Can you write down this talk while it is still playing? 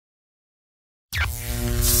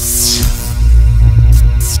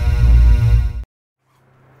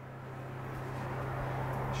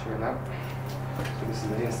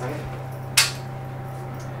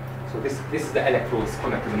This is the electrodes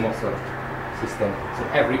connected to the muscle system. So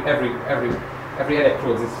every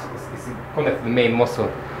electrode is connected to the main muscle.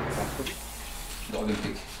 The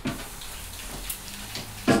Olympic.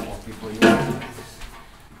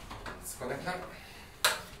 Let's connect that.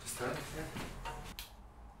 Just turn it here.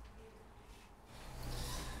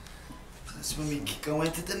 That's when we go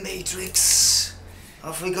into the matrix.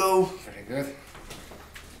 Off we go. Very good.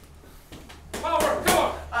 Power, come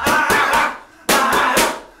on!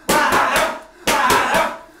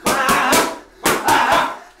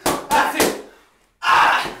 That's it!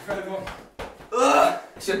 Very good.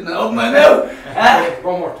 Shouldn't have opened my mouth.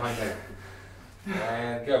 One more time there.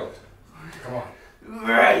 And go. Come on.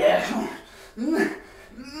 Yeah.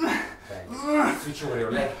 Switch over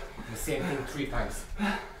your leg. The same thing 3 times.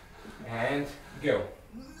 And go.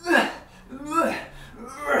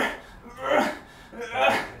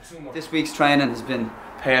 This week's training has been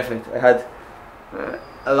perfect. I had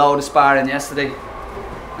a load of sparring yesterday,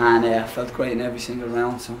 and I felt great in every single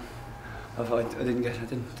round. So I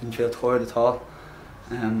didn't feel tired at all.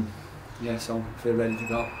 Yeah, so I feel ready to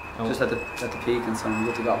go. Just at the peak, and so I'm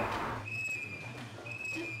good to go.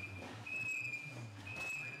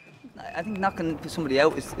 I think knocking somebody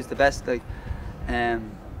out is the best. Like,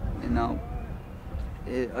 you know,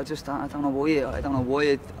 I don't know why. I don't know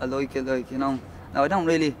why I like it. Like, you know, no, I don't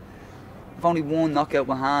really. I've only one knockout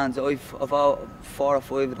with hands. Of all 4 or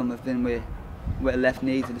 5 of them have been with a left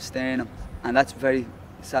knee to the sternum, and that's very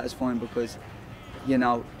satisfying because, you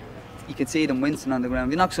know, you can see them wincing on the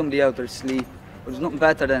ground. You knock somebody out, they're asleep. But there's nothing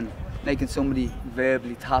better than making somebody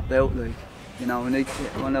verbally tap out, like, you know.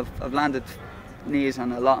 When I've landed knees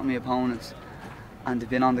on a lot of my opponents, and they've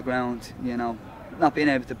been on the ground, you know, not being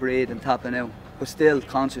able to breathe and tapping out, but still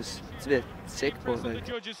conscious. It's a bit sick, but like.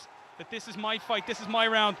 The judges that this is my fight, this is my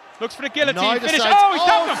round. Looks for the guillotine finish. Decides, oh, he's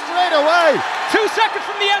tapped him straight away. 2 seconds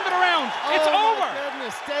from the end of the round. It's over. Oh my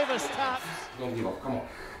goodness, Davis taps. Don't give up. Come on.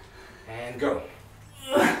 And go.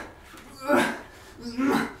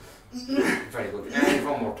 Very good. And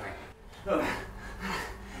one more time.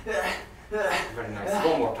 Very nice.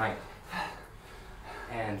 One more time.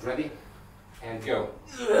 And ready. And go.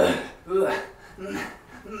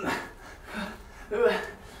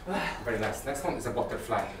 Very nice. Next one is a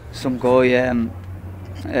butterfly. Some guy,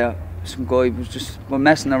 we're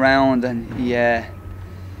messing around, and he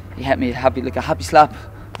hit me like a happy slap,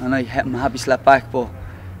 and I hit him a happy slap back, but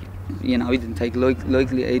you know, he didn't take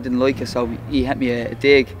likely, he didn't like it, so he hit me a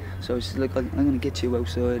dig. So I was like, I'm going to get you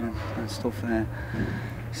outside and stuff.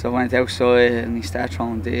 So I went outside, and he started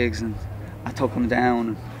throwing digs, and I took him down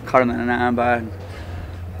and caught him in an arm bar, and,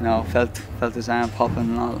 you know, felt his arm popping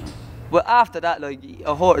and all. But after that, like,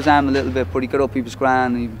 I hurt his arm a little bit, but he got up, he was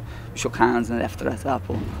grand, and he shook hands and left it at that.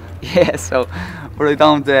 But yeah, so, but I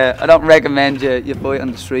don't recommend you fight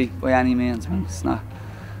on the street by any means, man. It's not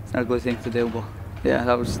a good thing to do. But yeah,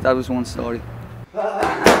 that was one story.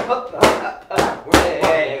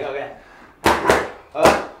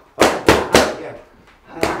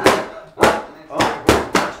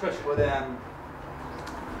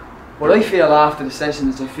 What I feel after the session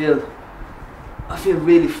is I feel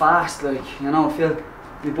really fast, like, you know. I feel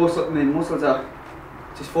my muscles are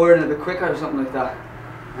just firing a bit quicker or something like that.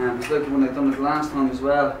 It's like when I done it last time as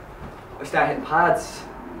well. I start hitting pads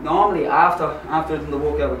normally after I'd done the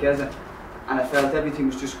workout with Geza, and I felt everything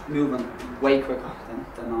was just moving way quicker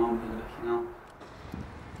than normally, like, you know.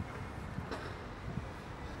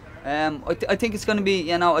 I think it's going to be,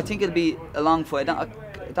 you know, I think it'll be a long fight. I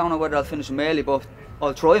don't know whether I'll finish him early, but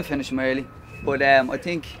I'll try and finish him early. But I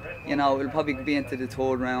think, you know, it'll probably be into the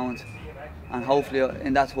 3rd round, and hopefully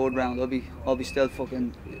in that 3rd round I'll be still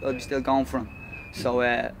going for him. So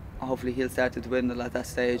hopefully he'll start to dwindle at that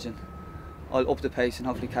stage, and I'll up the pace and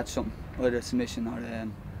hopefully catch something, either a submission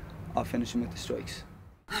or finish him with the strikes.